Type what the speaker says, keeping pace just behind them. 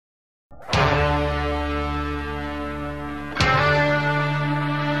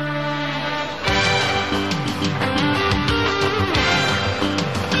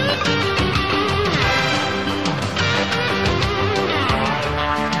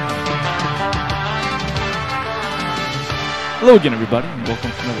Hello again, everybody, and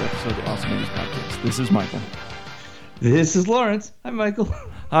welcome to another episode of the Awesome Movies Podcast. This is Michael. This is Lawrence. Hi, Michael.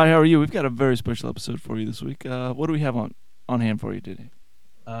 Hi, how are you? We've got a very special episode for you this week. What do we have on hand for you today?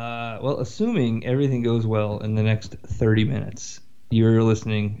 Well, assuming everything goes well in the next 30 minutes, you're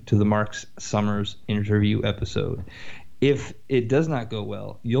listening to the Marc Summers interview episode. If it does not go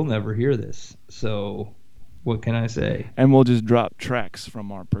well, you'll never hear this. So, what can I say? And we'll just drop tracks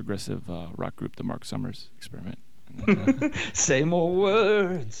from our progressive rock group, the Marc Summers Experiment. Say more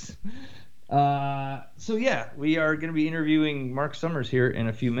words. So yeah, we are going to be interviewing Marc Summers here in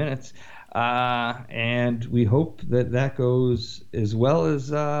a few minutes, and we hope that goes as well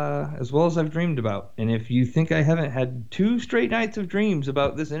as I've dreamed about. And if you think I haven't had 2 straight nights of dreams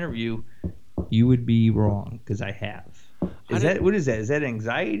about this interview, you would be wrong, because I have. What is that? Is that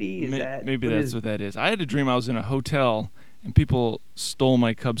anxiety? Maybe that's what that is. I had a dream I was in a hotel and people stole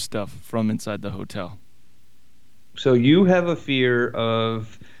my Cubs stuff from inside the hotel. So you have a fear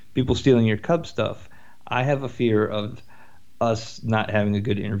of people stealing your Cub stuff. I have a fear of us not having a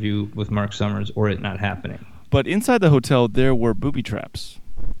good interview with Marc Summers or it not happening. But inside the hotel, there were booby traps.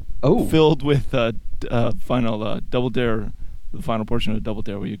 Oh. Filled with final Double Dare, the final portion of Double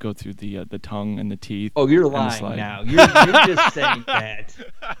Dare where you go through the tongue and the teeth. Oh, you're lying now. You're just saying that.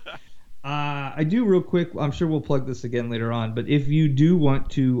 I do real quick. I'm sure we'll plug this again later on. But if you do want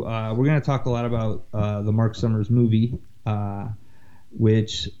to, we're going to talk a lot about the Marc Summers movie,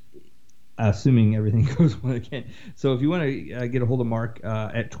 which, assuming everything goes well again. So if you want to get a hold of Marc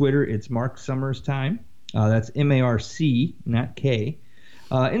at Twitter, it's Marc Summers Time. That's MARC, not K.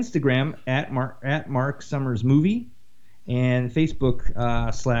 Instagram at Marc Summers Movie, and Facebook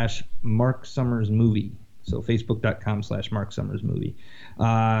 /Marc Summers Movie. So facebook.com/Marc Summers Movie.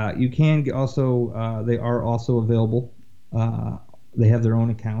 You can also, they are also available. They have their own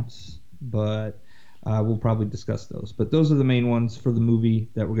accounts, but we'll probably discuss those. But those are the main ones for the movie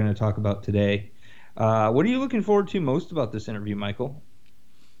that we're going to talk about today. What are you looking forward to most about this interview, Michael?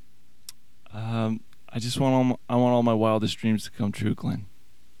 I want all my wildest dreams to come true, Glenn.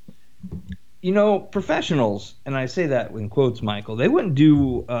 You know, professionals, and I say that in quotes, Michael, they wouldn't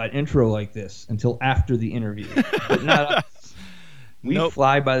do an intro like this until after the interview. But not us. We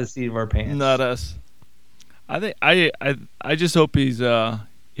fly by the seat of our pants. Not us. I think I just hope he's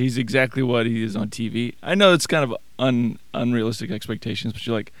exactly what he is on TV. I know it's kind of unrealistic expectations, but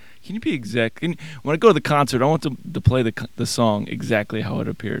you're like, can you be exact? When I go to the concert, I want to play the song exactly how it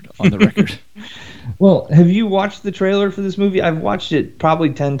appeared on the record. Well, have you watched the trailer for this movie? I've watched it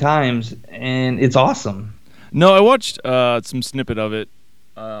probably 10 times, and it's awesome. No, I watched some snippet of it,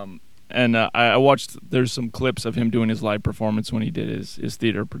 and I watched. There's some clips of him doing his live performance when he did his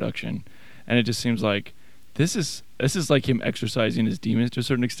theater production, and it just seems like this is like him exercising his demons to a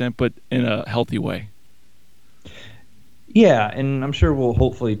certain extent, but in a healthy way. Yeah, and I'm sure we'll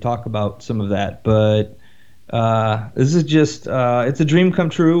hopefully talk about some of that, but this is just, it's a dream come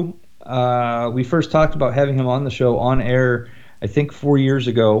true. We first talked about having him on the show on air, I think 4 years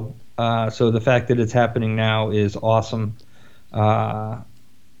ago, so the fact that it's happening now is awesome, and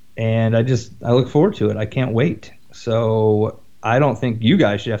I look forward to it. I can't wait. So I don't think you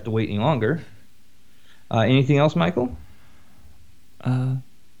guys should have to wait any longer. Anything else, Michael?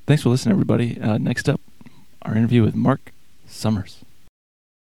 Thanks for listening, everybody. Next up, our interview with Marc Summers.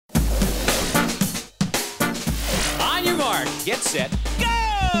 On your mark, get set,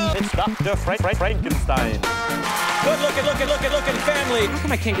 go! It's Dr. Frankenstein. Good looking family. How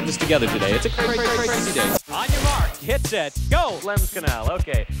come I can't get this together today? It's a crazy day. On your mark, get set, go! Lens Canal,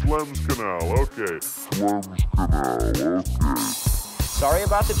 okay. Sorry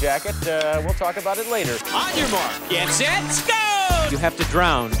about the jacket. We'll talk about it later. On your mark, get set, go! You have to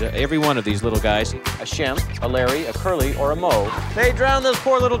drown every one of these little guys. A Shem, a Larry, a Curly, or a Mo. They drowned those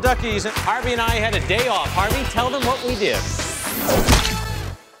poor little duckies. Harvey and I had a day off. Harvey, tell them what we did.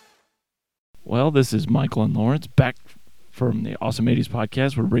 Well, this is Michael and Lawrence back from the Awesome 80s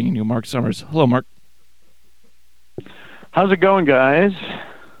podcast. We're bringing you Marc Summers. Hello, Marc. How's it going, guys?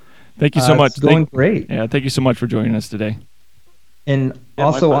 Thank you so much. It's going great. Yeah, thank you so much for joining us today. And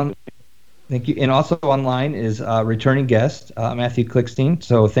thank you. And also online is returning guest Matthew Klickstein.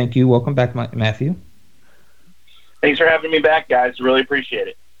 So thank you. Welcome back, Matthew. Thanks for having me back, guys. Really appreciate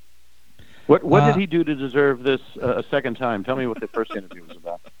it. What did he do to deserve this a second time? Tell me what the first interview was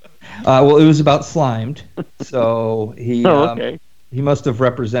about. Well, it was about Slimed. So he okay. He must have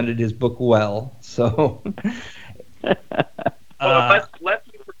represented his book well. So. Well, let's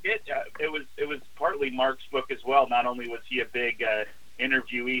forget it was partly Marc's book as well. Not only was he a big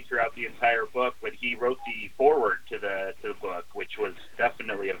interviewee throughout the entire book, but he wrote the foreword to the book, which was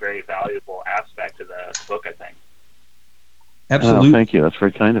definitely a very valuable aspect of the book, I think. Absolutely. Oh, thank you. That's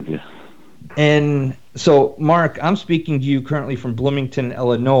very kind of you. And so, Mark, I'm speaking to you currently from Bloomington,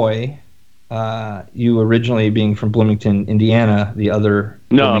 Illinois. You originally being from Bloomington, Indiana. The other.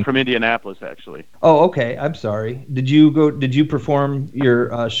 No, I'm from Indianapolis, actually. Oh, okay. I'm sorry. Did you perform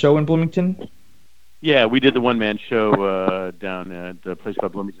your show in Bloomington? Yeah, we did the one-man show down at the place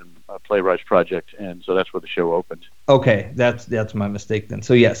called Bloomington Playwrights Project, and so that's where the show opened. Okay, that's my mistake then.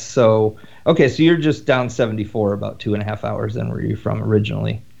 So yes, so you're just down 74, about 2.5 hours than where you're from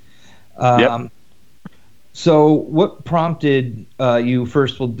originally. Yep. So what prompted you?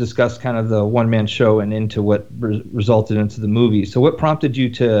 First, we'll discuss kind of the one-man show and into what resulted into the movie. So what prompted you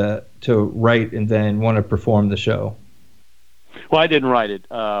to write and then want to perform the show? Well, I didn't write it.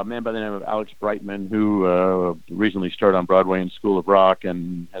 A man by the name of Alex Brightman, who recently starred on Broadway in School of Rock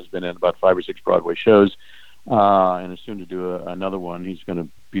and has been in about 5 or 6 Broadway shows, and is soon to do another one. He's going to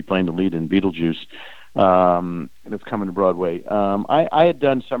be playing the lead in Beetlejuice, and it's coming to Broadway. I had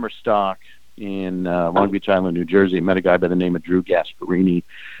done summer stock in Long Beach Island, New Jersey. Met a guy by the name of Drew Gasparini,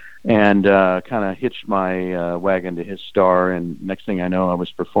 and kind of hitched my wagon to his star. And next thing I know, I was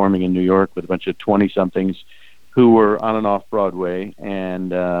performing in New York with a bunch of 20-somethings who were on and off Broadway,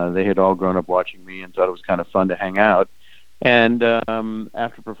 and they had all grown up watching me and thought it was kind of fun to hang out. And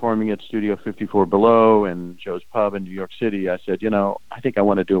after performing at Studio 54 Below and Joe's Pub in New York City, I said, I think I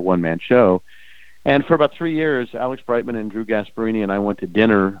want to do a one-man show. And for about 3 years, Alex Brightman and Drew Gasparini and I went to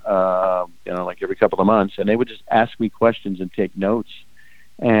dinner, like every couple of months, and they would just ask me questions and take notes.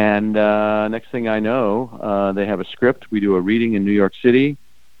 And next thing I know, they have a script. We do a reading in New York City.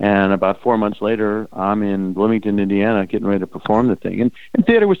 And about 4 months later, I'm in Bloomington, Indiana, getting ready to perform the thing. And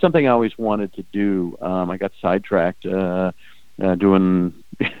theater was something I always wanted to do. I got sidetracked doing,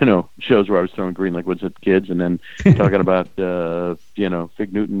 shows where I was throwing green liquids at kids and then talking about,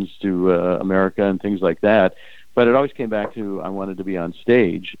 Fig Newtons to America and things like that. But it always came back to I wanted to be on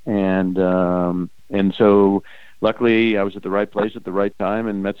stage. And so luckily, I was at the right place at the right time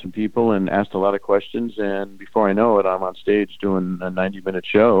and met some people and asked a lot of questions. And before I know it, I'm on stage doing a 90-minute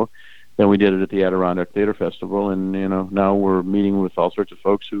show. Then we did it at the Adirondack Theater Festival. And, now we're meeting with all sorts of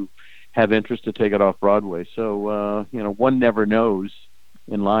folks who have interest to take it off Broadway. So, one never knows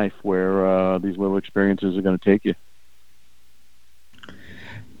in life where these little experiences are going to take you.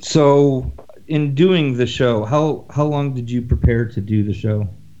 So in doing the show, how long did you prepare to do the show?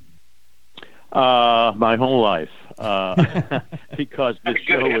 My whole life, because the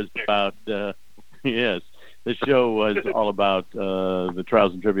show was about, yes, the show was all about the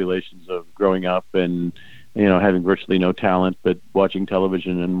trials and tribulations of growing up and, having virtually no talent, but watching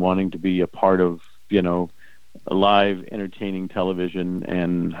television and wanting to be a part of, a live entertaining television,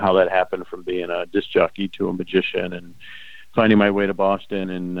 and how that happened from being a disc jockey to a magician and finding my way to Boston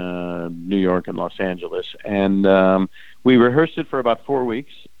and New York and Los Angeles. And we rehearsed it for about 4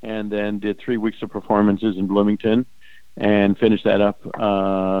 weeks and then did 3 weeks of performances in Bloomington and finished that up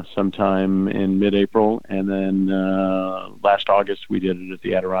sometime in mid-April. And then last August, we did it at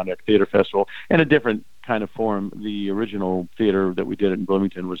the Adirondack Theater Festival in a different kind of form. The original theater that we did in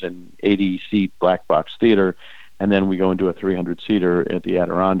Bloomington was an 80-seat black box theater, and then we go into a 300-seater at the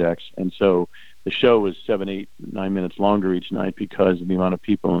Adirondacks. And so the show was 7, 8, 9 minutes longer each night because of the amount of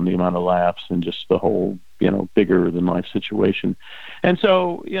people and the amount of laughs and just the whole, bigger than life situation. And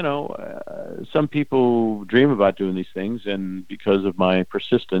so, some people dream about doing these things, and because of my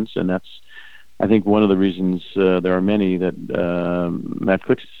persistence, and that's, I think, one of the reasons there are many that Matt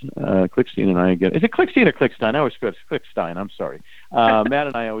Klickstein and I get. Is it Klickstein or Klickstein? I always go, it's Klickstein. I'm sorry. Matt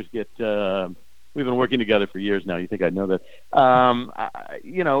and I always get. We've been working together for years now. You think I'd know that?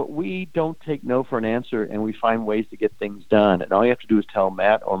 We don't take no for an answer, and we find ways to get things done. And all you have to do is tell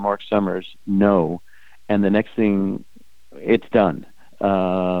Matt or Mark Summers no, and the next thing, it's done.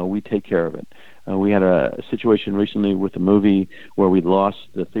 We take care of it. We had a situation recently with a movie where we lost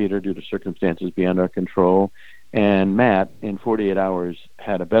the theater due to circumstances beyond our control. And Matt, in 48 hours,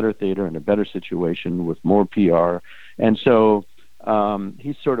 had a better theater and a better situation with more PR. And so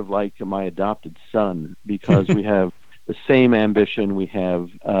he's sort of like my adopted son, because we have the same ambition. We have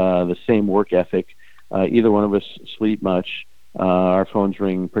the same work ethic. Either one of us sleep much. Our phones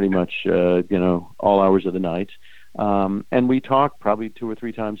ring pretty much, all hours of the night. And we talk probably 2 or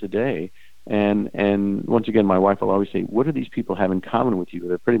 3 times a day. And once again, my wife will always say, what do these people have in common with you?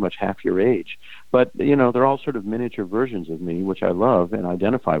 They're pretty much half your age. But, they're all sort of miniature versions of me, which I love and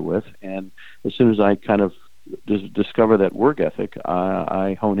identify with. And as soon as I kind of discover that work ethic,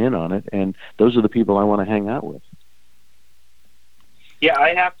 I hone in on it. And those are the people I want to hang out with. Yeah,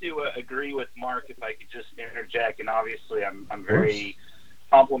 I have to agree with Mark, if I could just interject. And obviously, I'm very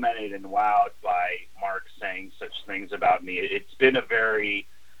complimented and wowed by Marc saying such things about me. It's been a very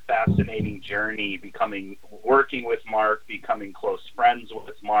fascinating journey, working with Marc, becoming close friends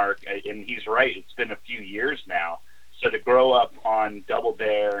with Marc, and he's right. It's been a few years now. So to grow up on Double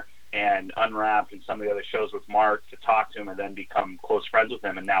Dare and Unwrapped and some of the other shows with Marc, to talk to him and then become close friends with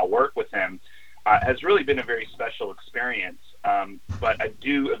him and now work with him has really been a very special experience. But I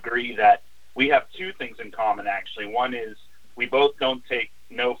do agree that we have two things in common, actually. One is we both don't take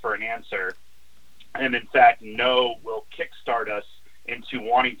no for an answer. And in fact, no will kickstart us into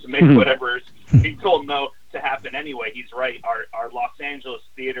wanting to make whatever is being told no to happen anyway. He's right. Our Los Angeles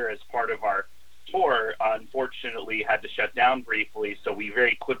theater, as part of our tour, unfortunately had to shut down briefly, so we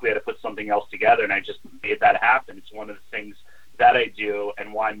very quickly had to put something else together, and I just made that happen. It's one of the things that I do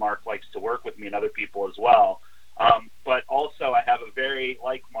and why Marc likes to work with me and other people as well. But also I have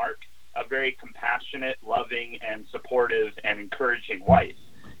like Marc, a very compassionate, loving, and supportive and encouraging wife.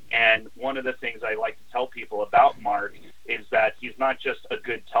 And one of the things I like to tell people about Marc is that he's not just a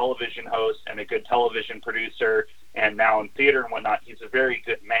good television host and a good television producer and now in theater and whatnot. He's a very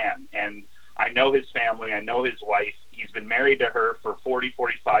good man. And I know his family. I know his wife. He's been married to her for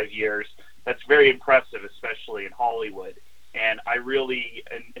 45 years. That's very impressive, especially in Hollywood. And I really,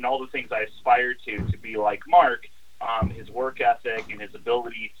 in all the things I aspire to be like Marc, his work ethic and his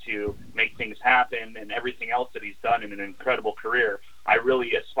ability to make things happen and everything else that he's done in an incredible career, I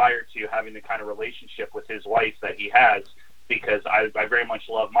really aspire to having the kind of relationship with his wife that he has, because I very much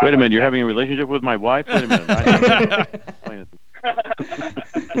love my wife. Wait a minute, you're having a relationship with my wife? Wait a minute.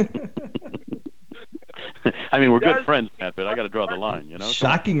 I mean, we're good friends, Matt, but I got to draw the line, you know?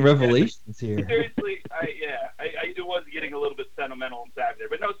 Shocking revelations here. Seriously, I was getting a little bit sentimental and sad there.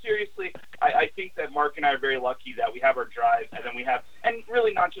 But no, seriously, I think that Marc and I are very lucky that we have our drive, and then we have, and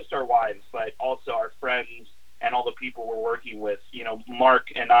really not just our wives, but also our friends and all the people we're working with. You know, Marc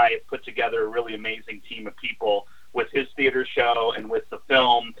and I have put together a really amazing team of people with his theater show and with the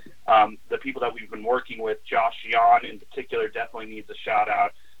film. The people that we've been working with, Josh Yan in particular, definitely needs a shout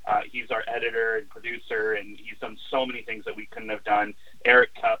out. He's our editor and producer, and he's done so many things that we couldn't have done.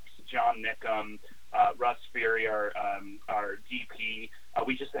 Eric Cups, John Nickham, Russ Fury, our DP.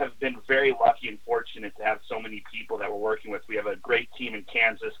 We just have been very lucky and fortunate to have so many people that we're working with. We have a great team in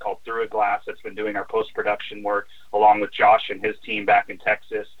Kansas called Through a Glass that's been doing our post-production work, along with Josh and his team back in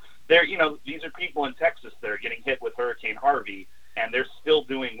Texas. These are people in Texas that are getting hit with Hurricane Harvey, and they're still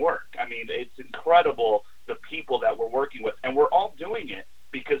doing work. I mean, it's incredible, the people that we're working with, and we're all doing it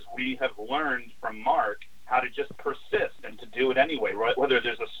because we have learned from Marc how to just persist and to do it anyway, right? Whether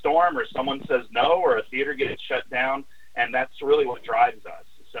there's a storm or someone says no or a theater gets shut down, and that's really what drives us.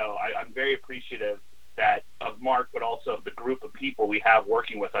 So I'm very appreciative of Marc, but also of the group of people we have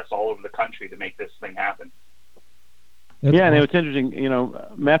working with us all over the country to make this thing happen. Yeah, and it's interesting, you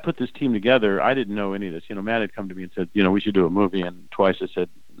know, Matt put this team together. I didn't know any of this. You know, Matt had come to me and said, you know, we should do a movie, and twice I said,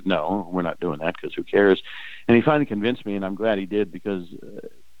 no, we're not doing that because who cares? And he finally convinced me, and I'm glad he did, because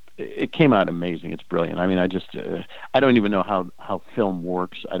it came out amazing. It's brilliant. I mean, I don't even know how film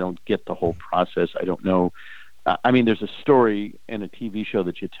works. I don't get the whole process. I don't know. I mean, there's a story and a TV show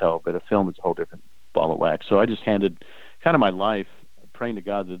that you tell, but a film is a whole different ball of wax. So I just handed kind of my life, praying to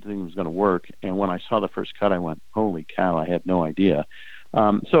God that the thing was going to work. And when I saw the first cut, I went, holy cow, I had no idea.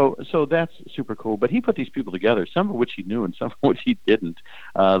 So that's super cool. But he put these people together, some of which he knew and some of which he didn't.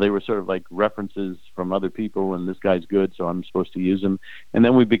 They were sort of like references from other people, and this guy's good, so I'm supposed to use him. And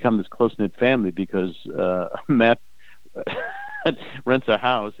then we become this close-knit family because Matt rents a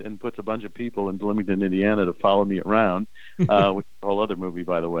house and puts a bunch of people in Bloomington, Indiana to follow me around, which is a whole other movie,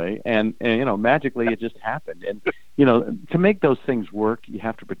 by the way. And, you know, magically it just happened. And, you know, to make those things work, you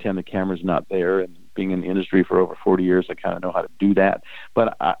have to pretend the camera's not there. And being in the industry for over 40 years, I kind of know how to do that.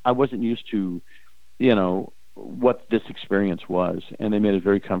 But I wasn't used to, you know, what this experience was, and they made it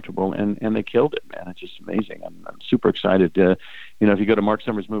very comfortable, and they killed it, man. It's just amazing. I'm super excited. You know, if you go to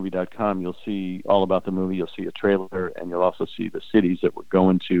marksummersmovie.com, you'll see all about the movie. You'll see a trailer, and you'll also see the cities that we're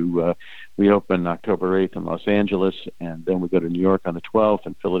going to. We open October 8th in Los Angeles, and then we go to New York on the 12th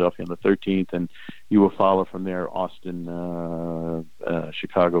and Philadelphia on the 13th, and you will follow from there Austin,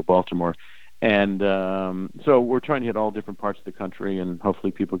 Chicago, Baltimore. And so we're trying to hit all different parts of the country, and hopefully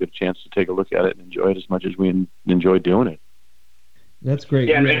people get a chance to take a look at it and enjoy it as much as we enjoy doing it. That's great.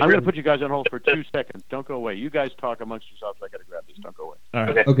 Yeah, I'm going to put you guys on hold for 2 seconds. Don't go away. You guys talk amongst yourselves. I got to grab this. Don't go away. All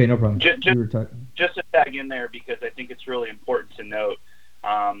right. Okay, no problem. Just to tag in there, because I think it's really important to note,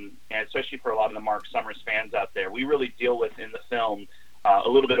 and especially for a lot of the Marc Summers fans out there, we really deal with in the film a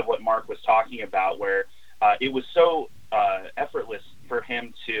little bit of what Marc was talking about, where it was so effortless for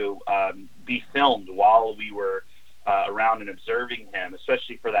him to be filmed while we were around and observing him,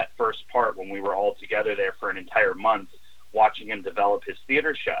 especially for that first part when we were all together there for an entire month watching him develop his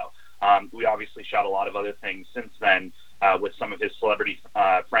theater show. We obviously shot a lot of other things since then with some of his celebrity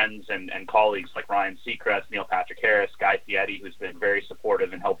friends and colleagues like Ryan Seacrest, Neil Patrick Harris, Guy Fieri, who's been very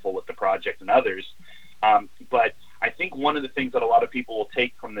supportive and helpful with the project, and others. But I think one of the things that a lot of people will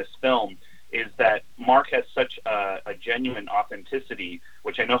take from this film is that Marc has such a genuine authenticity,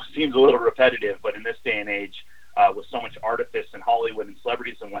 which I know seems a little repetitive, but in this day and age, with so much artifice in Hollywood and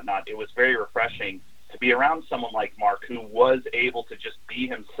celebrities and whatnot, it was very refreshing to be around someone like Marc who was able to just be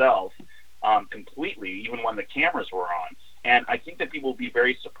himself completely, even when the cameras were on. And I think that people will be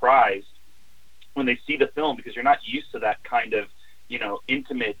very surprised when they see the film, because you're not used to that kind of,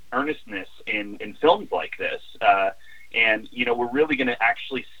 intimate earnestness in films like this. And, we're really going to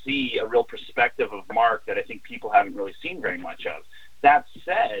actually see a real perspective of Marc that I think people haven't really seen very much of. That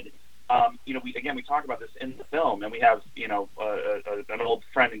said, we talk about this in the film, and we have, an old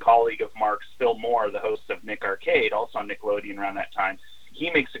friend and colleague of Marc's, Phil Moore, the host of Nick Arcade, also on Nickelodeon around that time. He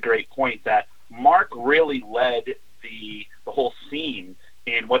makes a great point that Marc really led the whole scene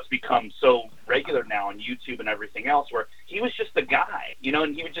in what's become so regular now on YouTube and everything else, where he was just the guy,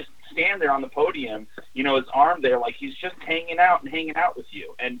 and he would just stand there on the podium, his arm there, like he's just hanging out with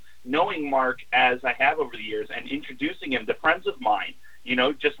you. And knowing Marc as I have over the years and introducing him to friends of mine,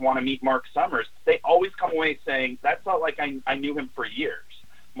 just want to meet Marc Summers, they always come away saying, that's not like I knew him for years.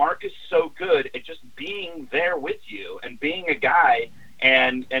 Marc is so good at just being there with you and being a guy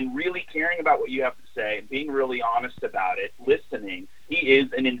and really caring about what you have to say and being really honest about it, listening. He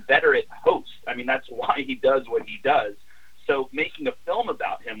is an inveterate host. I mean, that's why he does what he does. So making a film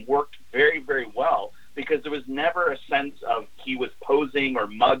about him worked very, very well, because there was never a sense of he was posing or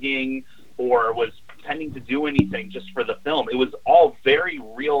mugging or was pretending to do anything just for the film. It was all very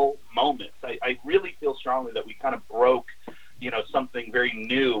real moments. I really feel strongly that we kind of broke, something very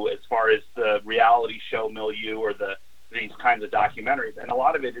new as far as the reality show milieu or these kinds of documentaries. And a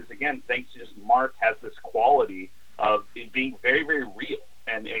lot of it is, again, thanks to just Marc has this quality of it being very, very real.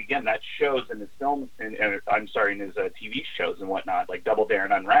 And again, that shows in his films, in his TV shows and whatnot, like Double Dare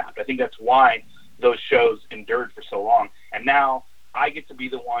and Unwrapped. I think that's why those shows endured for so long. And now I get to be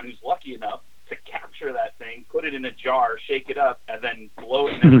the one who's lucky enough to capture that thing, put it in a jar, shake it up, and then blow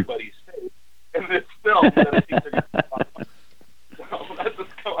it in everybody's face in this film that I think they're going to find. So that's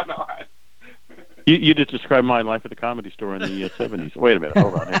what's going on. You just described my life at the Comedy Store in the 70s. Wait a minute,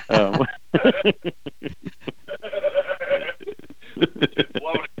 hold on.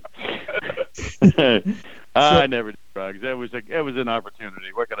 I never did drugs. It was an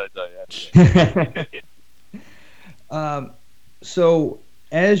opportunity. What can I tell you? So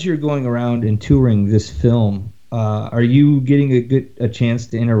as you're going around and touring this film, are you getting a chance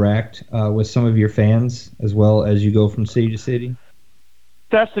to interact with some of your fans as well as you go from city to city?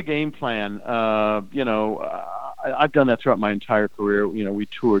 That's the game plan. I've done that throughout my entire career. We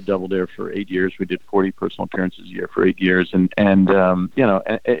toured Double Dare for 8 years. We did 40 personal appearances a year for 8 years. And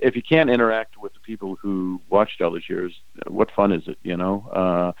if you can't interact with the people who watched all those years, what fun is it,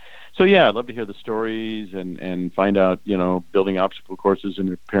 So, yeah, I'd love to hear the stories and find out, building obstacle courses in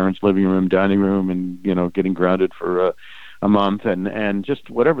your parents' living room, dining room, and, getting grounded for a month and just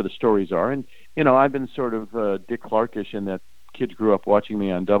whatever the stories are. And, I've been sort of Dick Clark-ish in that kids grew up watching me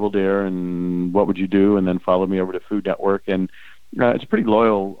on Double Dare and What Would You Do, and then followed me over to Food Network. And it's a pretty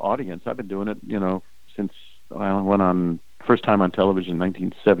loyal audience. I've been doing it, since I went on first time on television in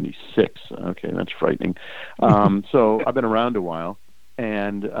 1976. Okay, that's frightening. So I've been around a while.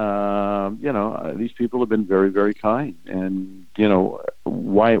 And, these people have been very, very kind. And,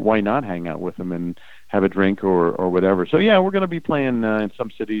 why not hang out with them and have a drink or whatever? So, yeah, we're going to be playing in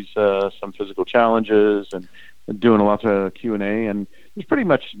some cities some physical challenges and doing a lot of Q&A. And there's pretty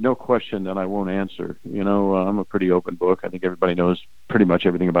much no question that I won't answer. I'm a pretty open book. I think everybody knows pretty much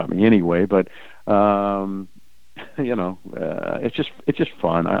everything about me anyway. But, it's just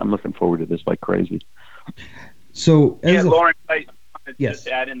fun. I'm looking forward to this like crazy. So, Lauren, I yes. just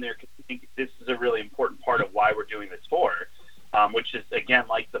add in there, because I think this is a really important part of why we're doing this tour, which is, again,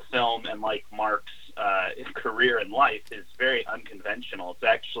 like the film and like Marc's career in life, is very unconventional. It's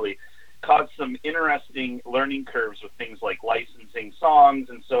actually caused some interesting learning curves with things like licensing songs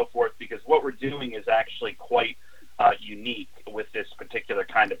and so forth, because what we're doing is actually quite unique with this particular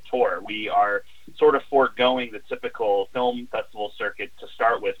kind of tour. We are sort of foregoing the typical film festival circuit to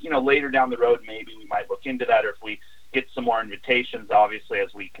start with. Later down the road, maybe we might look into that, or if we get some more invitations, obviously,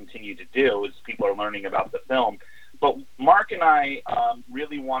 as we continue to do, as people are learning about the film. But Mark and I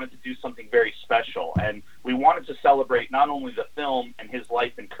really wanted to do something very special, and we wanted to celebrate not only the film and his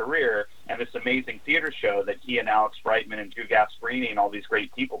life and career and this amazing theater show that he and Alex Brightman and Drew Gasparini and all these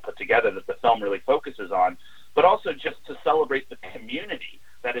great people put together that the film really focuses on, but also just to celebrate the community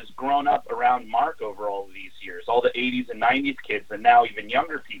that has grown up around Mark over all of these years, all the 80s and 90s kids, and now even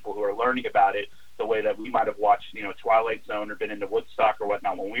younger people who are learning about it the way that we might have watched, Twilight Zone or been into Woodstock or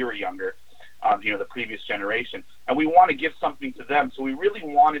whatnot when we were younger. The previous generation. And we want to give something to them. So we really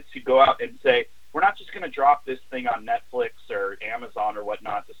wanted to go out and say, we're not just going to drop this thing on Netflix or Amazon or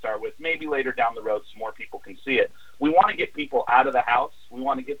whatnot to start with. Maybe later down the road so more people can see it. We want to get people out of the house. We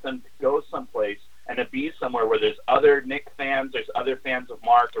want to get them to go someplace and to be somewhere where there's other Nick fans, there's other fans of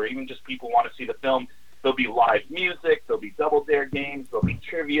Mark, or even just people who want to see the film. There'll be live music, there'll be Double Dare games, there'll be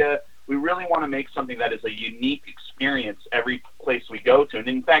trivia. We really want to make something that is a unique experience every place we go to. And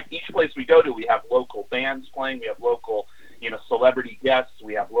in fact, each place we go to, we have local bands playing, we have local, celebrity guests,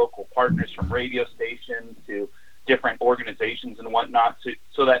 we have local partners from radio stations to different organizations and whatnot,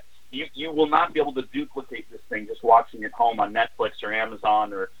 so that you will not be able to duplicate this thing just watching at home on Netflix or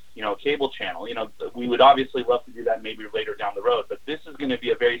Amazon or, a cable channel. We would obviously love to do that maybe later down the road, but this is going to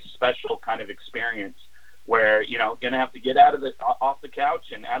be a very special kind of experience where, going to have to get off the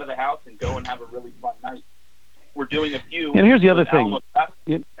couch and out of the house and go and have a really fun night. We're doing a few. And here's the other thing.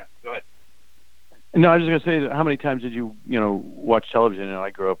 Yeah, go ahead. No, I was just going to say, how many times did you, watch television?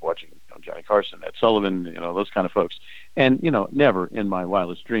 I grew up watching Johnny Carson, Ed Sullivan, those kind of folks. And, never in my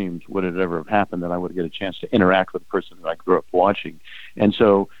wildest dreams would it ever have happened that I would get a chance to interact with the person that I grew up watching. And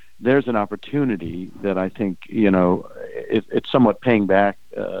so there's an opportunity that I think, it's somewhat paying back,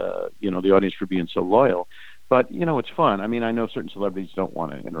 the audience for being so loyal. But, it's fun. I mean, I know certain celebrities don't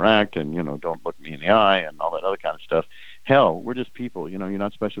want to interact and, don't look me in the eye and all that other kind of stuff. Hell, we're just people. You're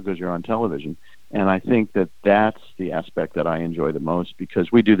not special because you're on television. And I think that that's the aspect that I enjoy the most,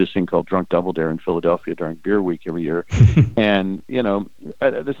 because we do this thing called Drunk Double Dare in Philadelphia during Beer Week every year. And,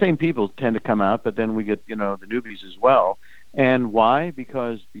 the same people tend to come out, but then we get, the newbies as well. And why?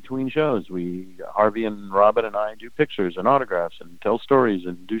 Because between shows, Harvey and Robin and I do pictures and autographs and tell stories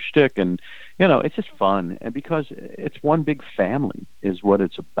and do shtick, and it's just fun. And because it's one big family is what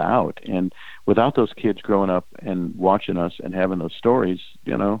it's about. And without those kids growing up and watching us and having those stories,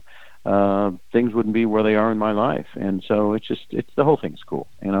 things wouldn't be where they are in my life. And so it's the whole thing's cool,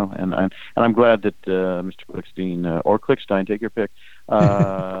 and I'm glad that Mr. Klickstein or Klickstein, take your pick,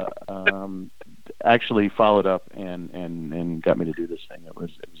 actually followed up and got me to do this thing. It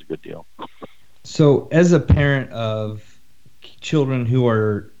was a good deal. So, as a parent of children who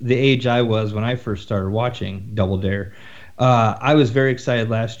are the age I was when I first started watching Double Dare, I was very excited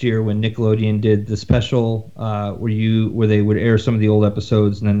last year when Nickelodeon did the special where they would air some of the old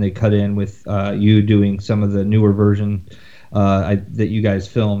episodes and then they cut in with you doing some of the newer version that you guys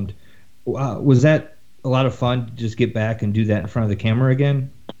filmed. Was that a lot of fun to just get back and do that in front of the camera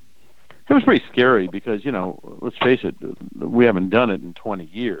again? It was pretty scary because, let's face it, we haven't done it in 20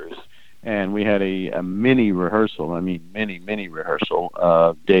 years. And we had a mini rehearsal, mini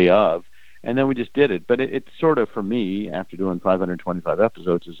rehearsal day of. And then we just did it. But it's sort of, for me, after doing 525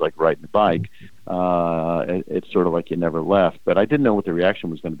 episodes, is like riding a bike. It's sort of like you never left. But I didn't know what the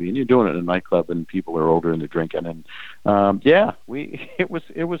reaction was going to be. And you're doing it in a nightclub, and people are older and they're drinking. And it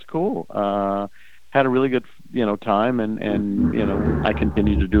was cool. Had a really good, time, and I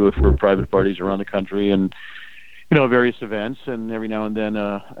continue to do it for private parties around the country and, various events, and every now and then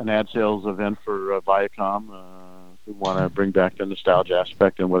an ad sales event for Viacom who want to bring back the nostalgia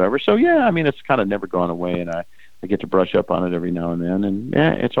aspect and whatever. So, it's kind of never gone away, and I get to brush up on it every now and then, and,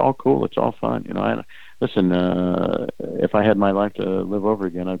 it's all cool. It's all fun. Listen, if I had my life to live over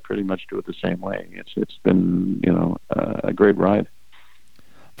again, I'd pretty much do it the same way. It's been, a great ride.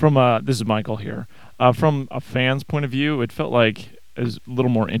 From this is Michael here. From a fan's point of view, it felt like there's a little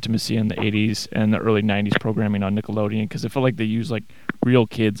more intimacy in the 80s and the early 90s programming on Nickelodeon, because it felt like they used like real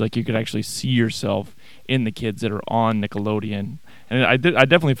kids, like you could actually see yourself in the kids that are on Nickelodeon. And I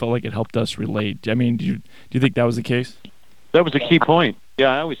definitely felt like it helped us relate. I mean, do you think that was the case? That was a key point. Yeah,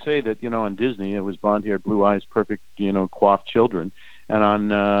 I always say that, on Disney, it was blonde-haired, blue eyes, perfect, coiffed children. And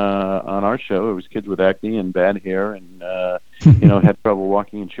on our show, it was kids with acne and bad hair and, had trouble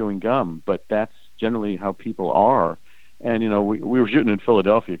walking and chewing gum. But that's generally how people are. And, we were shooting in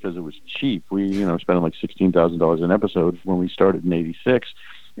Philadelphia because it was cheap. We, spent like $16,000 an episode when we started in 86.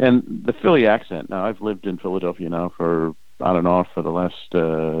 And the Philly accent, now I've lived in Philadelphia now for, on and off for the last,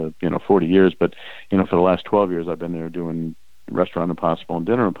 40 years. But, for the last 12 years, I've been there doing Restaurant Impossible and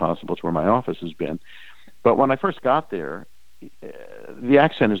Dinner Impossible. It's where my office has been. But when I first got there, the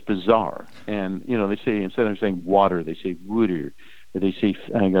accent is bizarre. And, they say, instead of saying water, they say wooder. They say,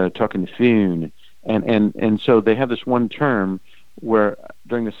 I got to talk in the phone. And so they have this one term where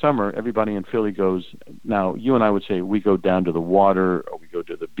during the summer, everybody in Philly goes, now you and I would say, we go down to the water or we go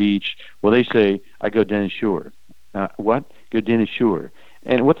to the beach. Well, they say, I go down the shore. What? Go down the shore.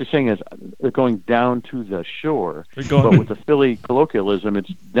 And what they're saying is they're going down to the shore, but with the Philly colloquialism, it's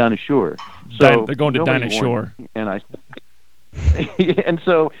down the shore. So they're going to down the shore. And and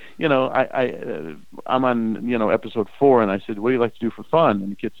so, I'm on, episode 4, and I said, what do you like to do for fun?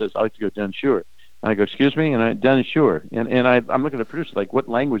 And the kid says, I like to go down shore. And I go, excuse me? And down the shore. And I'm looking at the producer, like, what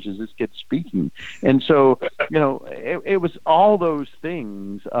language is this kid speaking? And so, it was all those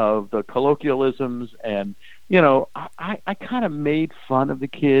things of the colloquialisms and, I kind of made fun of the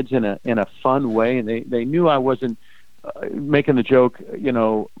kids in a fun way, and they knew I wasn't making the joke,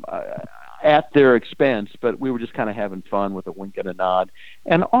 at their expense, but we were just kind of having fun with a wink and a nod.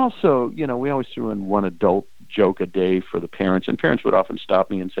 And also, we always threw in one adult joke a day for the parents, and parents would often stop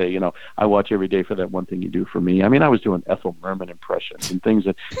me and say, I watch every day for that one thing you do for me. I mean, I was doing Ethel Merman impressions and things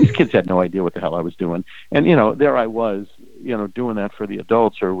that these kids had no idea what the hell I was doing. And, there I was, doing that for the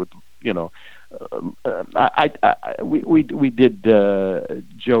adults, or with, we did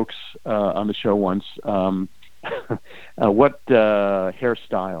jokes on the show once. What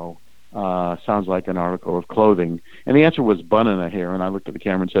hairstyle sounds like an article of clothing? And the answer was bun in a hair. And I looked at the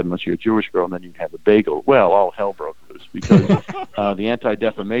camera and said, unless you're a Jewish girl, then you'd have a bagel. Well, all hell broke loose because the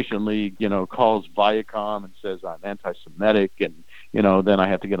Anti-Defamation League, calls Viacom and says I'm anti-Semitic. And, then I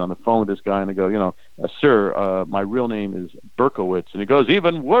have to get on the phone with this guy and I go, sir, my real name is Berkowitz. And he goes,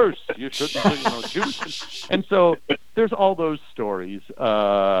 even worse. You shouldn't say, Jewish. And so there's all those stories,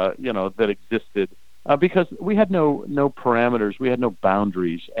 that existed. Because we had no parameters, we had no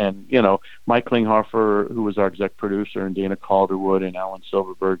boundaries, and Mike Klinghoffer, who was our exec producer, and Dana Calderwood and Alan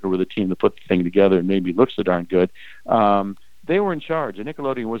Silverberg, who were the team that put the thing together and made me look so darn good. They were in charge, and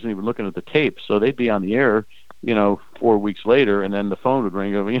Nickelodeon wasn't even looking at the tape, so they'd be on the air, 4 weeks later, and then the phone would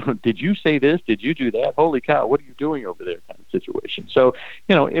ring over. Did you say this? Did you do that? Holy cow! What are you doing over there? Kind of situation. So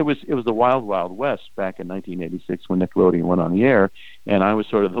it was the wild, wild west back in 1986 when Nickelodeon went on the air. And I was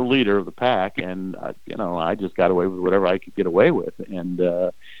sort of the leader of the pack, and I just got away with whatever I could get away with, and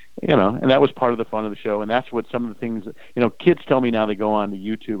and that was part of the fun of the show. And that's what some of the things kids tell me now. They go on to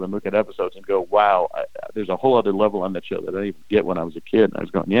YouTube and look at episodes and go, "Wow, there's a whole other level on that show that I didn't even get when I was a kid." And I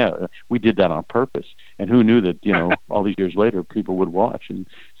was going, "Yeah, we did that on purpose." And who knew that all these years later people would watch and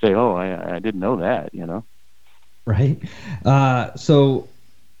say, "Oh, I didn't know that," Right. So.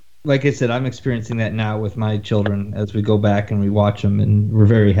 Like I said, I'm experiencing that now with my children as we go back and we watch them, and we're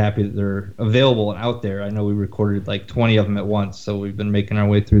very happy that they're available and out there. I know we recorded like 20 of them at once, so we've been making our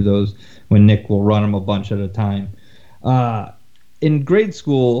way through those when Nick will run them a bunch at a time. In grade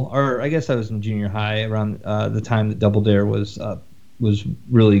school, or I guess I was in junior high around the time that Double Dare was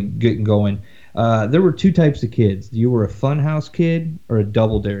really getting going. There were two types of kids. You were a Funhouse kid or a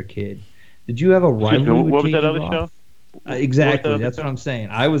Double Dare kid. Did you have a rivalry with What was J.D. that other Roth? show? Exactly, that's what I'm saying.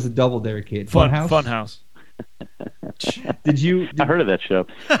 I was a Double Dare kid. Funhouse. Did you? I heard of that show.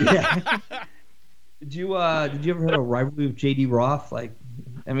 Yeah. Did you ever have a rivalry with J.D. Roth? Like,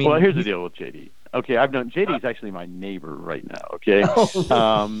 I mean, well, here's the deal with J.D. Okay, I've known J.D. is actually my neighbor right now. Okay,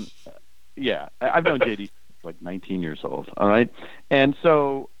 yeah, I've known J.D. like 19 years old. All right, and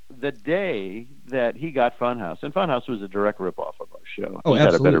so the day that he got Funhouse, and Funhouse was a direct ripoff of our show. Oh, he absolutely.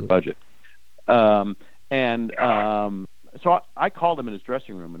 had a better budget. So I called him in his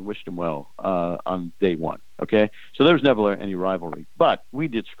dressing room and wished him well on day one. Okay, so there was never any rivalry, but we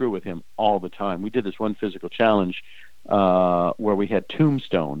did screw with him all the time. We did this one physical challenge where we had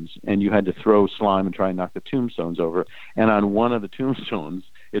tombstones, and you had to throw slime and try and knock the tombstones over. And on one of the tombstones,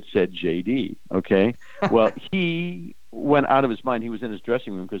 it said JD. Okay, well, he went out of his mind. He was in his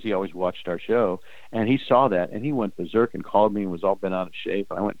dressing room because he always watched our show, and he saw that, and he went berserk and called me and was all bent out of shape.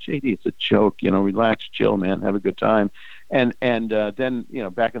 And I went, JD, it's a joke, relax, chill, man, have a good time. And then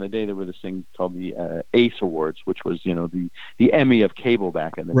back in the day there was this thing called the ACE Awards, which was the Emmy of cable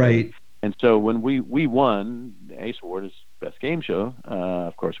back in the day. And so when we won, the ACE Award is Best Game Show,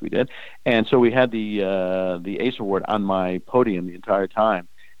 of course we did. And so we had the ACE Award on my podium the entire time,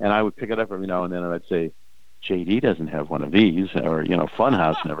 and I would pick it up every now and then, and I'd say, JD doesn't have one of these, or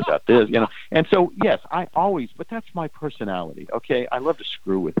Funhouse never got this, And so yes, but that's my personality. Okay, I love to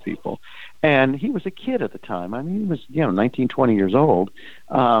screw with people, and he was a kid at the time. I mean, he was 19, 20 years old,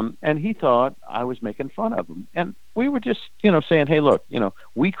 and he thought I was making fun of him, and we were just saying, hey, look,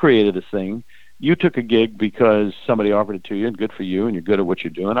 we created this thing. you took a gig because somebody offered it to you, and good for you, and you're good at what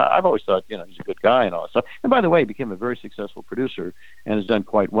you're doing. I've always thought, he's a good guy and all that stuff. And by the way, he became a very successful producer and has done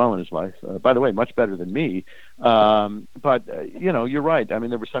quite well in his life. By the way, much better than me. But you're right. I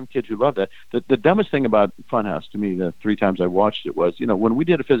mean, there were some kids who loved that. The dumbest thing about Funhouse to me, the 3 times I watched it, was, when we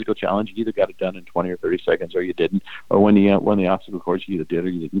did a physical challenge, you either got it done in 20 or 30 seconds or you didn't. Or when the obstacle course, you either did or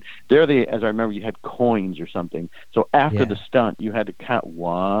you didn't. There, as I remember, you had coins or something. So after the stunt, you had to count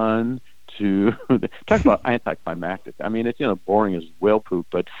 1, 2. Talk about anticlimactic. I mean, it's boring as whale poop,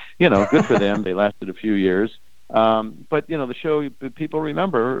 but good for them. They lasted a few years. But the show people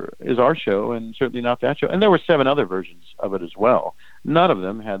remember is our show, and certainly not that show. And there were 7 other versions of it as well. None of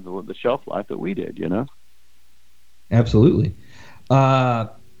them had the shelf life that we did. Absolutely.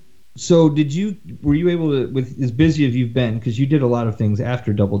 So were you able to, with as busy as you've been, because you did a lot of things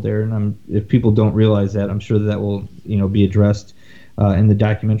after Double Dare, and if people don't realize that, I'm sure that will be addressed in the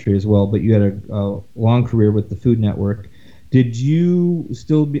documentary as well. But you had a long career with the Food Network. Did you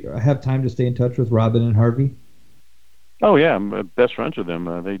still have time to stay in touch with Robin and Harvey? Oh yeah, I'm best friends with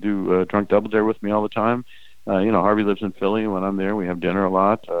them. They do Drunk Double Dare with me all the time. Harvey lives in Philly. When I'm there, we have dinner a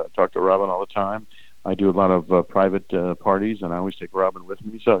lot. Talk to Robin all the time. I do a lot of private parties, and I always take Robin with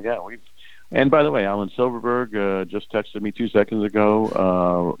me. So yeah, And by the way, Alan Silverberg just texted me 2 seconds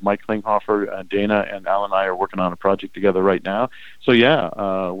ago. Mike Klinghoffer, Dana, and Alan and I are working on a project together right now. So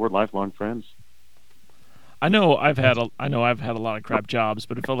yeah, we're lifelong friends. I know I've had a lot of crap jobs,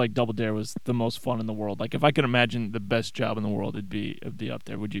 but it felt like Double Dare was the most fun in the world. Like if I could imagine the best job in the world, it'd be up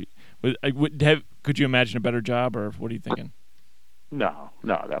there. Could you imagine a better job, or what are you thinking? No,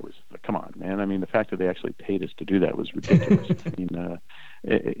 that was, come on, man. I mean, the fact that they actually paid us to do that was ridiculous. The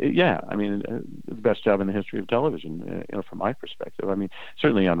best job in the history of television, from my perspective. I mean,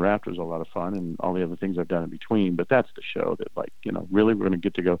 certainly Unwrapped was a lot of fun, and all the other things I've done in between, but that's the show that, really we're going to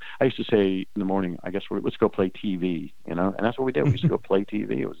get to go. I used to say in the morning, I guess let's go play TV, and that's what we did. We used to go play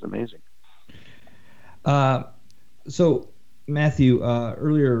TV. It was amazing. So, Matthew,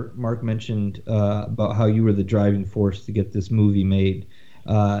 earlier Mark mentioned about how you were the driving force to get this movie made.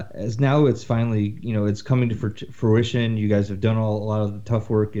 As now it's finally, it's coming to fruition. You guys have done a lot of the tough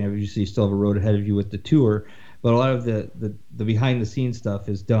work, and obviously you still have a road ahead of you with the tour, but a lot of the behind the scenes stuff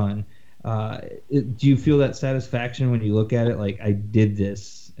is done. Do you feel that satisfaction when you look at it, like, I did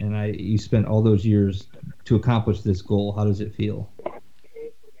this, and you spent all those years to accomplish this goal? How does it feel?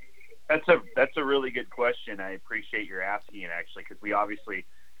 That's a really good question. I appreciate your asking it, actually, because we obviously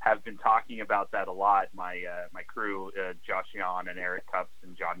have been talking about that a lot. My crew, Josh Yan and Eric Cups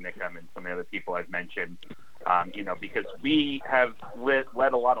and John Nickham and some of the other people I've mentioned, because we have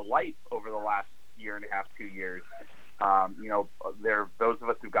led a lot of life over the last year and a half, 2 years. There are those of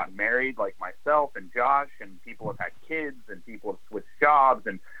us who've gotten married, like myself and Josh, and people have had kids, and people have switched jobs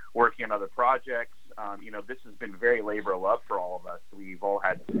and working on other projects. This has been very labor of love for all of us. We've all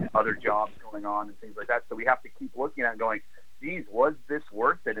had other jobs going on and things like that. So we have to keep looking at it and going, geez, was this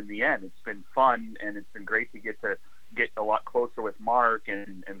worth it in the end? It's been fun, and it's been great to get a lot closer with Mark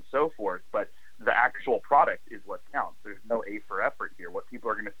and so forth. But the actual product is what counts. There's no A for effort here. What people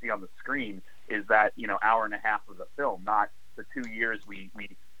are going to see on the screen is that, hour and a half of the film, not the 2 years we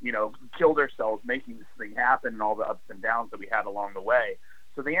killed ourselves making this thing happen and all the ups and downs that we had along the way.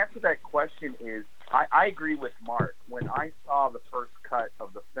 So the answer to that question is, I agree with Mark. When I saw the first cut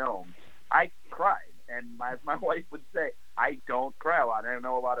of the film, I cried. And as my wife would say, I don't cry a lot. I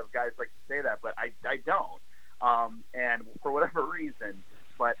know a lot of guys like to say that, but I don't. And for whatever reason,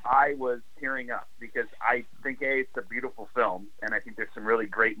 but I was tearing up because I think, it's a beautiful film, and I think there's some really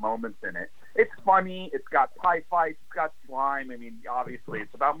great moments in it. It's funny. It's got pie fights. It's got slime. I mean, obviously,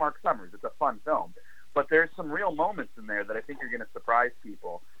 it's about Mark Summers. It's a fun film. But there's some real moments in there that I think are going to surprise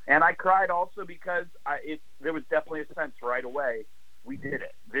people. And I cried also because there was definitely a sense right away, we did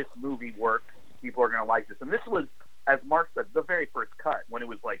it. This movie works. People are going to like this. And this was, as Mark said, the very first cut, when it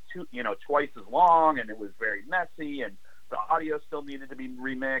was like twice as long, and it was very messy, and the audio still needed to be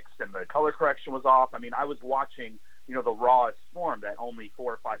remixed, and the color correction was off. I mean, I was watching, the rawest form that only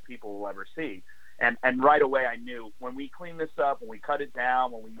 4 or 5 people will ever see. And right away I knew, when we clean this up, when we cut it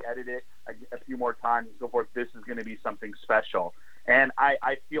down, when we edit it a few more times and so forth, this is going to be something special. And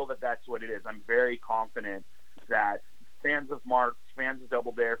I feel that that's what it is. I'm very confident that fans of Mark, fans of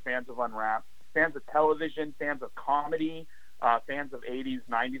Double Dare, fans of Unwrapped, fans of television, fans of comedy, fans of 80s,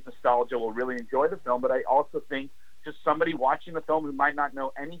 90s nostalgia will really enjoy the film. But I also think just somebody watching the film who might not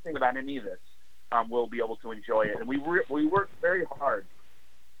know anything about any of this will be able to enjoy it. And we worked very hard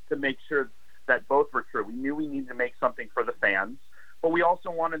to make sure that both were true. We knew we needed to make something for the fans, but we also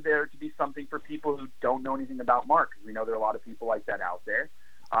wanted there to be something for people who don't know anything about Mark, because we know there are a lot of people like that out there.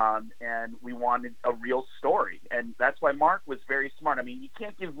 and we wanted a real story. And that's why Mark was very smart. I mean, you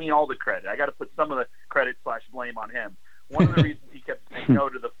can't give me all the credit. I got to put some of the credit / blame on him. One of the reasons he kept saying no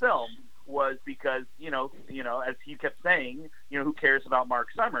to the film was because, as he kept saying, who cares about Mark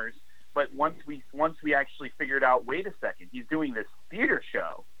Summers? But once we actually figured out, wait a second, he's doing this theater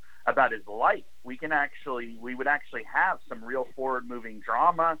show about his life, we would actually have some real forward-moving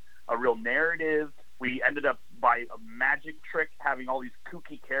drama, a real narrative. We ended up, by a magic trick, having all these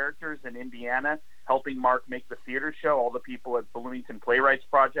kooky characters in Indiana helping Mark make the theater show, all the people at Bloomington Playwrights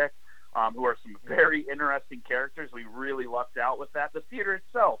Project, who are some very interesting characters. We really lucked out with that. The theater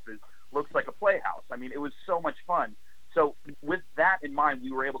itself looks like a playhouse. I mean, it was so much fun. So with that in mind,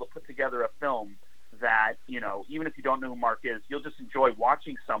 we were able to put together a film that, even if you don't know who Mark is, you'll just enjoy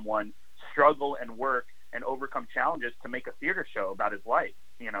watching someone struggle and work and overcome challenges to make a theater show about his life.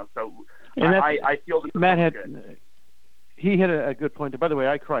 So I feel that Matt had good. He had a good point. By the way,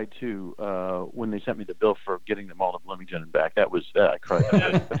 I cried too when they sent me the bill for getting them all to Bloomington and back. I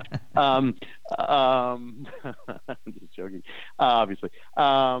cried. I'm just joking, obviously.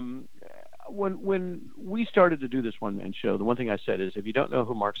 When we started to do this one-man show, the one thing I said is, if you don't know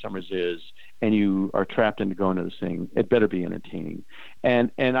who Mark Summers is and you are trapped into going to this thing, it better be entertaining.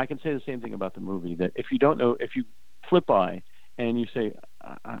 And I can say the same thing about the movie, that if you don't know, if you flip by and you say,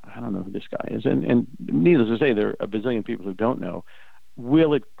 I don't know who this guy is, and needless to say, there are a bazillion people who don't know,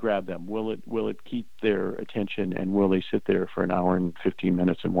 will it grab them? Will it keep their attention, and will they sit there for an hour and 15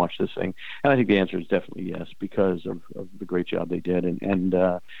 minutes and watch this thing? And I think the answer is definitely yes, because of the great job they did. And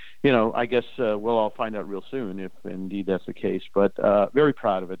I guess we'll all find out real soon if indeed that's the case. But very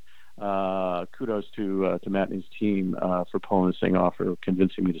proud of it. Kudos to Matt and his team for pulling this thing off, or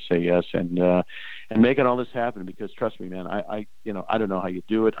convincing me to say yes, and making all this happen. Because trust me, man, I don't know how you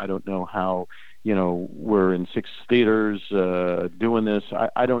do it. I don't know how. We're in 6 theaters doing this.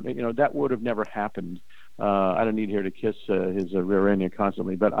 I don't. That would have never happened. I don't need here to kiss his rear end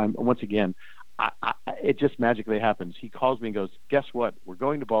constantly. But once again, it just magically happens. He calls me and goes, "Guess what? We're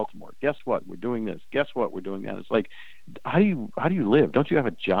going to Baltimore. Guess what? We're doing this. Guess what? We're doing that." It's like, how do you live? Don't you have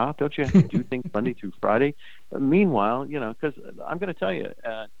a job? Don't you have to do things Monday through Friday? Meanwhile, because I'm going to tell you,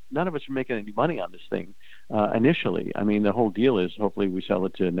 none of us are making any money on this thing initially. I mean, the whole deal is hopefully we sell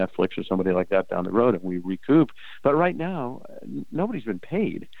it to Netflix or somebody like that down the road and we recoup. But right now, nobody's been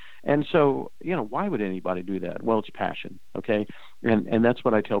paid. And so, why would anybody do that? Well, it's passion, okay? And that's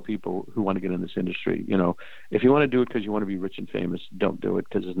what I tell people who want to get in this industry. If you want to do it because you want to be rich and famous, don't do it,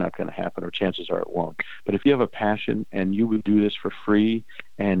 because it's not going to happen, or chances are it won't. But if you have a passion and you would do this for free,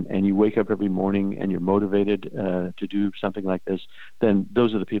 and you wake up every morning and you're motivated to do something like this, then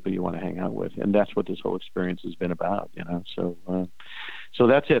those are the people you want to hang out with. And that's what this whole experience has been about, So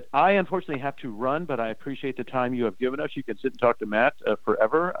that's it. I unfortunately have to run, but I appreciate the time you have given us. You can sit and talk to Matt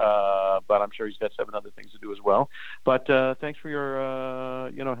forever, but I'm sure he's got 7 other things to do as well. But thanks for your,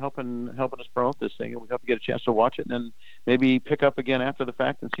 helping us promote this thing, and we hope you get a chance to watch it, and then maybe pick up again after the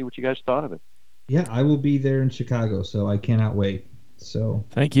fact and see what you guys thought of it. Yeah, I will be there in Chicago, so I cannot wait. So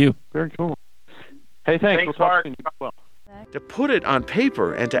thank you. Very cool. Hey, thanks. We'll talk soon. Well. To put it on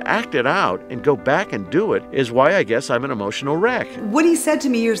paper and to act it out and go back and do it is why I guess I'm an emotional wreck. What he said to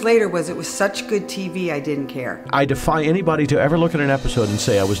me years later was, it was such good TV, I didn't care. I defy anybody to ever look at an episode and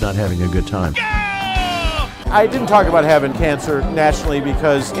say I was not having a good time. I didn't talk about having cancer nationally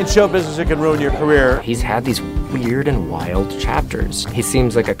because in show business it can ruin your career. He's had these weird and wild chapters. He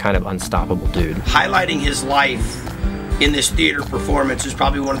seems like a kind of unstoppable dude. Highlighting his life in this theater performance is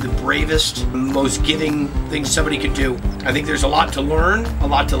probably one of the bravest, most giving things somebody could do. I think there's a lot to learn, a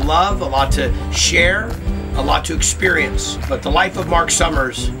lot to love, a lot to share, a lot to experience. But the life of Mark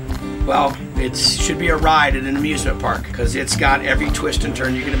Summers, well, it should be a ride at an amusement park, because it's got every twist and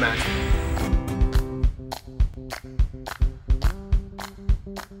turn you can imagine.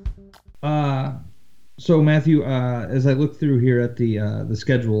 So Matthew, as I look through here at the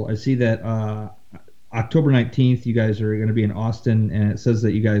schedule, I see that October 19th, you guys are going to be in Austin, and it says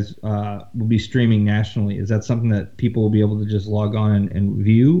that you guys will be streaming nationally. Is that something that people will be able to just log on and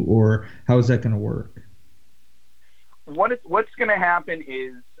view, or how is that going to work? What's going to happen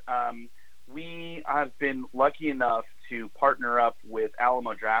is we have been lucky enough to partner up with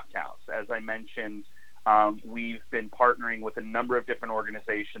Alamo Drafthouse. As I mentioned, we've been partnering with a number of different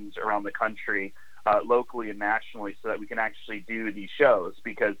organizations around the country, locally and nationally, so that we can actually do these shows.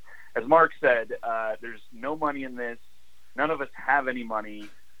 Because, as Mark said, there's no money in this. None of us have any money.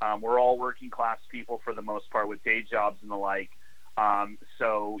 We're all working class people for the most part, with day jobs and the like.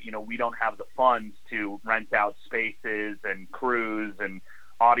 So, we don't have the funds to rent out spaces and crews and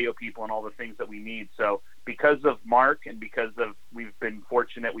audio people and all the things that we need. So because of Mark and because of we've been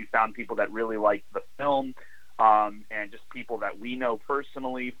fortunate, we found people that really liked the film, and just people that we know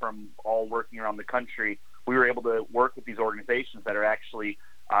personally from all working around the country. We were able to work with these organizations that are actually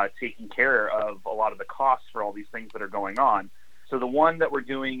taking care of a lot of the costs for all these things that are going on. So the one that we're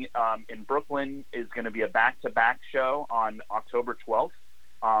doing in Brooklyn is going to be a back-to-back show on October 12th,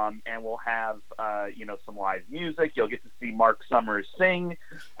 and we'll have some live music. You'll get to see Marc Summers sing.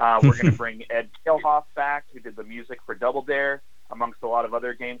 We're going to bring Ed Kalehoff back, who did the music for Double Dare, amongst a lot of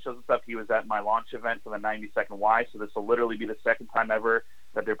other game shows and stuff. He was at my launch event for the 90 Second Why, so this will literally be the second time ever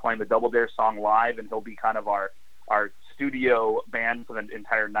that they're playing the Double Dare song live, and he'll be kind of our studio band for the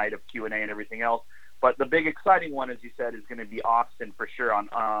entire night of Q&A and everything else. But the big exciting one, as you said, is going to be Austin for sure on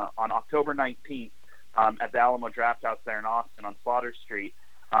October 19th at the Alamo Draft House there in Austin on Slaughter Street.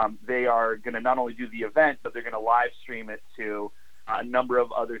 They are going to not only do the event, but they're going to live stream it to a number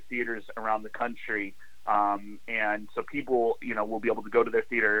of other theaters around the country. And so people, will be able to go to their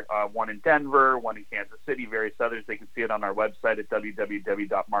theater, one in Denver, one in Kansas City, various others. They can see it on our website at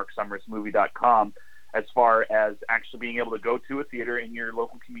www.marksummersmovie.com. As far as actually being able to go to a theater in your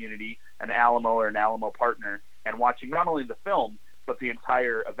local community, an Alamo or an Alamo partner, and watching not only the film, but the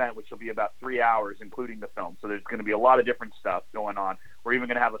entire event, which will be about 3 hours, including the film. So there's going to be a lot of different stuff going on. We're even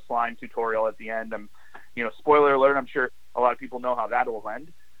going to have a slime tutorial at the end. Spoiler alert, I'm sure a lot of people know how that will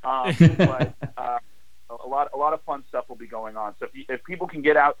end. But a lot of fun stuff will be going on. So if people can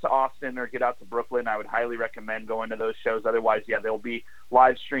get out to Austin or get out to Brooklyn, I would highly recommend going to those shows. Otherwise, they'll be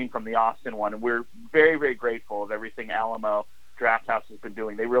live streamed from the Austin one. And we're very, very grateful of everything Alamo Draft House has been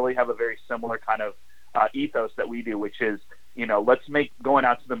doing. They really have a very similar kind of ethos that we do, which is, let's make going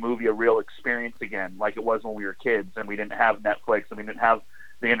out to the movie a real experience again, like it was when we were kids and we didn't have Netflix and we didn't have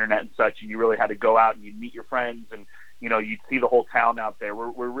the internet and such, and you really had to go out and you'd meet your friends and you'd see the whole town out there.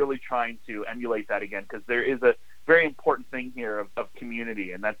 We're really trying to emulate that again, because there is a very important thing here of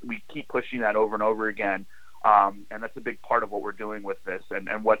community, and that we keep pushing that over and over again. And that's a big part of what we're doing with this,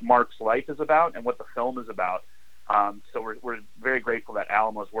 and what Mark's life is about, and what the film is about. So we're very grateful that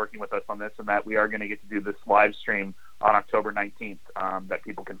Alamo is working with us on this, and that we are going to get to do this live stream on October 19th that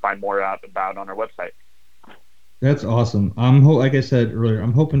people can find more out about on our website. That's awesome. Like I said earlier,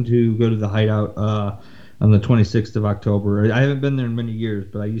 I'm hoping to go to the Hideout on the 26th of October. I haven't been there in many years,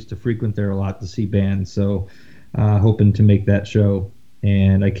 but I used to frequent there a lot to see bands. So hoping to make that show,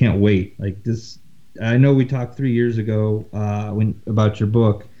 and I can't wait. Like this, I know we talked 3 years ago about your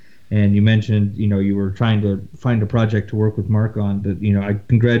book, and you mentioned you were trying to find a project to work with Marc on. But I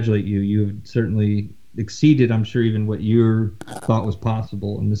congratulate you. You've certainly exceeded, I'm sure, even what you thought was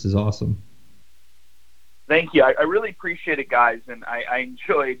possible, and this is awesome. Thank you. I really appreciate it, guys, and I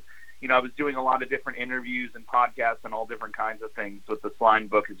enjoyed. I was doing a lot of different interviews and podcasts and all different kinds of things with the Slime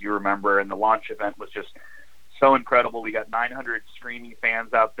book, as you remember, and the launch event was just so incredible. We got 900 screaming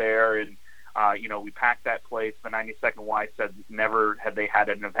fans out there, and we packed that place. The 90 Second Why said never had they had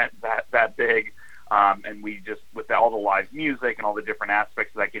an event that big, and we just, with all the live music and all the different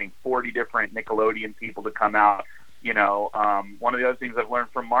aspects of that, getting 40 different Nickelodeon people to come out. One of the other things I've learned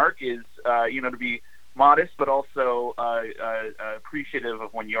from Marc is, to be modest, but also appreciative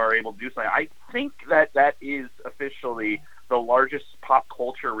of when you are able to do something. I think that is officially the largest pop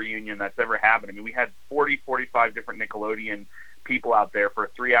culture reunion that's ever happened. I mean, we had 45 different Nickelodeon people out there for a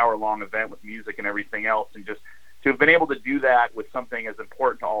 3-hour-long event with music and everything else, and just to have been able to do that with something as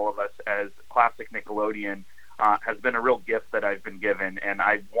important to all of us as classic Nickelodeon has been a real gift that I've been given, and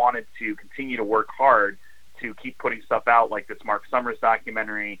I've wanted to continue to work hard to keep putting stuff out like this Marc Summers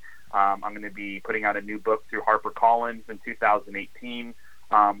documentary. I'm going to be putting out a new book through HarperCollins in 2018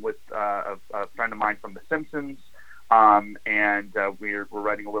 with a friend of mine from The Simpsons, and we're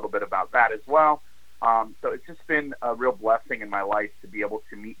writing a little bit about that as well. So it's just been a real blessing in my life to be able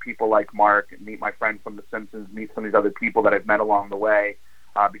to meet people like Marc, and meet my friend from The Simpsons, meet some of these other people that I've met along the way,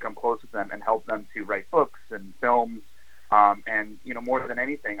 become close with them, and help them to write books and films. And more than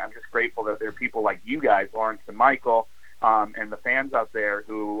anything, I'm just grateful that there are people like you guys, Lawrence and Michael, and the fans out there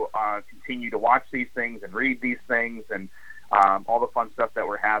who continue to watch these things and read these things, and all the fun stuff that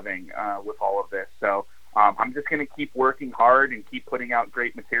we're having with all of this. So I'm just going to keep working hard and keep putting out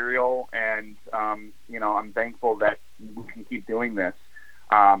great material, and I'm thankful that we can keep doing this,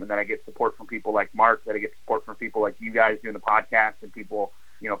 and that I get support from people like Marc, that I get support from people like you guys doing the podcast, and people,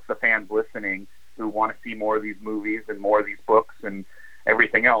 the fans listening who want to see more of these movies and more of these books and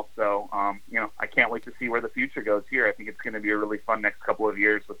everything else. So, I can't wait to see where the future goes here. I think it's going to be a really fun next couple of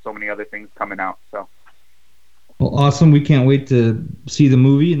years with so many other things coming out. So, well, awesome. We can't wait to see the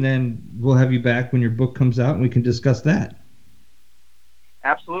movie, and then we'll have you back when your book comes out and we can discuss that.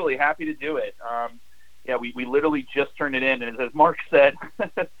 Absolutely. Happy to do it. yeah, we literally just turned it in, and as Mark said,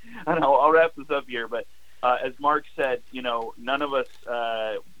 I know I'll wrap this up here, but as Mark said, none of us,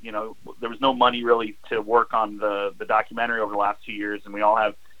 there was no money really to work on the documentary over the last 2 years, and we all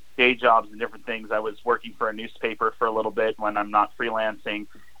have day jobs and different things. I was working for a newspaper for a little bit when I'm not freelancing,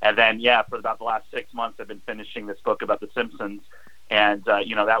 and then for about the last 6 months, I've been finishing this book about The Simpsons, and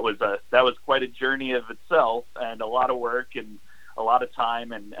that was quite a journey of itself, and a lot of work and a lot of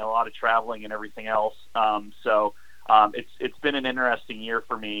time and a lot of traveling and everything else. It's been an interesting year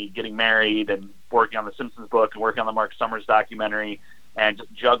for me, getting married and working on the Simpsons book and working on the Mark Summers documentary, and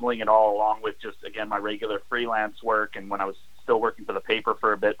just juggling it all along with just, again, my regular freelance work. And when I was still working for the paper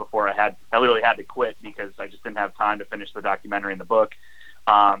for a bit before I literally had to quit because I just didn't have time to finish the documentary and the book.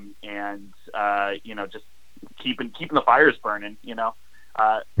 Just keeping the fires burning,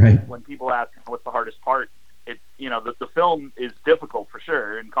 Right. When people ask what's the hardest part, it's, the film is difficult for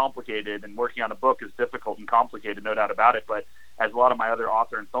sure and complicated, and working on a book is difficult and complicated, no doubt about it. But as a lot of my other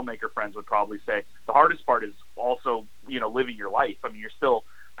author and filmmaker friends would probably say, the hardest part is also, living your life. I mean, you're still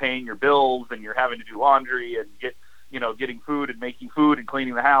paying your bills, and you're having to do laundry and getting food and making food and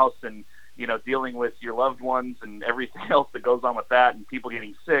cleaning the house, and, dealing with your loved ones and everything else that goes on with that, and people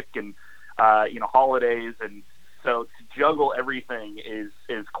getting sick, and, holidays. And so to juggle everything is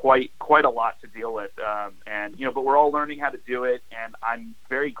quite a lot to deal with. But we're all learning how to do it. And I'm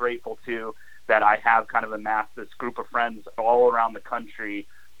very grateful too, that I have kind of amassed this group of friends all around the country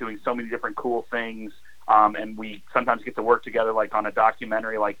doing so many different cool things. And we sometimes get to work together, like on a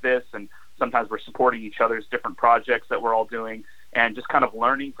documentary like this. And sometimes we're supporting each other's different projects that we're all doing, and just kind of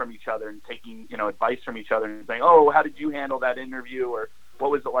learning from each other and taking, advice from each other and saying, oh, how did you handle that interview? Or what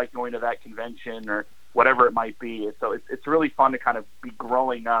was it like going to that convention, or whatever it might be. So it's really fun to kind of be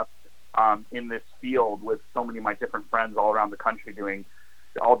growing up in this field with so many of my different friends all around the country doing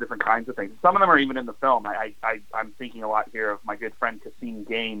all different kinds of things. Some of them are even in the film. I'm thinking a lot here of my good friend Cassine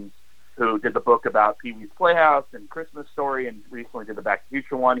Gaines, who did the book about Pee-wee's Playhouse and Christmas Story, and recently did the Back to the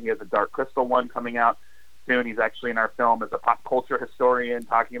Future one. He has a Dark Crystal one coming out soon. He's actually in our film as a pop culture historian,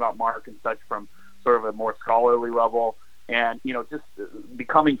 talking about Mark and such from sort of a more scholarly level. And, just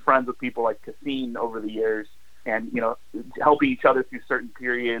becoming friends with people like Cassine over the years, and, helping each other through certain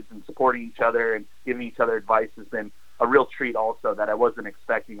periods and supporting each other and giving each other advice has been a real treat also, that I wasn't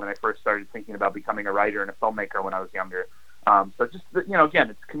expecting when I first started thinking about becoming a writer and a filmmaker when I was younger. So just, again,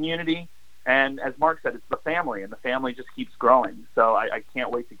 it's community. And as Mark said, it's the family, and the family just keeps growing. So I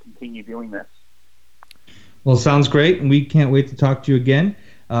can't wait to continue doing this. Well, sounds great, and we can't wait to talk to you again.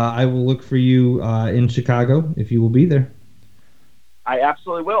 I will look for you in Chicago if you will be there. I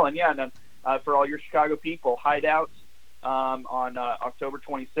absolutely will. And for all your Chicago people, Hideout on October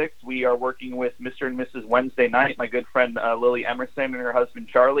 26th, we are working with Mr. and Mrs. Wednesday Night, my good friend Lily Emerson and her husband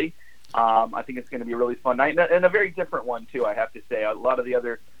Charlie. I think it's going to be a really fun night, and a very different one too, I have to say. A lot of the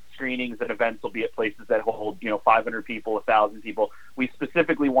other screenings and events will be at places that hold 500 people, 1,000 people. We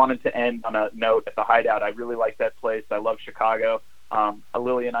specifically wanted to end on a note at the Hideout. I really like that place. I love Chicago.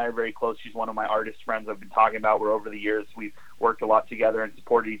 Lily and I are very close. She's one of my artist friends I've been talking about, where over the years we've worked a lot together and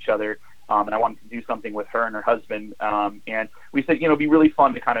supported each other. And I wanted to do something with her and her husband. And we said, it'd be really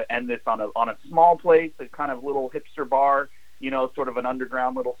fun to kind of end this on a small place, a kind of little hipster bar, sort of an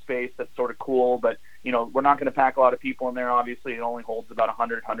underground little space that's sort of cool. But, we're not going to pack a lot of people in there. Obviously, it only holds about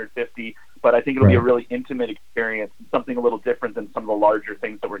 100, 150. But I think it'll be a really intimate experience, something a little different than some of the larger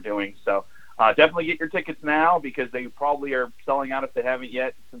things that we're doing. So definitely get your tickets now, because they probably are selling out if they haven't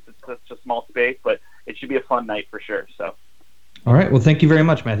yet, since it's such a small space. But it should be a fun night for sure. So. All right. Well, thank you very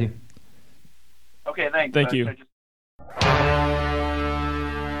much, Matthew. Okay, thanks. Thank you.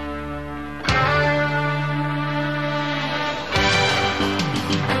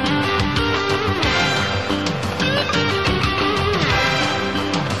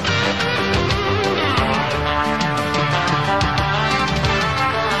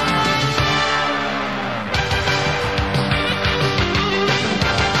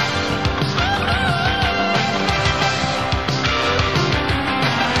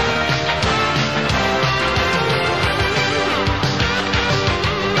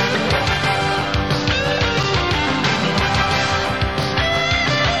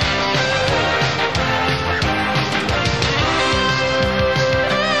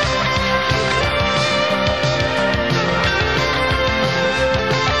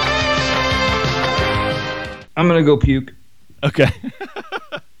 I'm gonna go puke. Okay.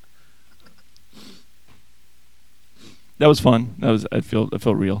 That was fun. I felt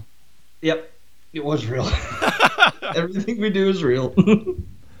real. Yep, it was real. Everything we do is real.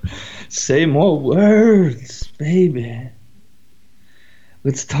 Say more words, baby.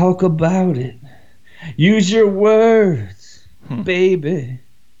 Let's talk about it. Use your words, baby.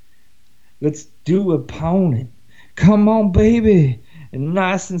 Let's do a pony. Come on, baby. And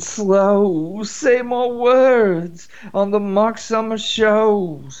nice and slow. Say more words on the Mark Summer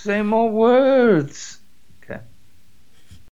Show. Say more words. Okay.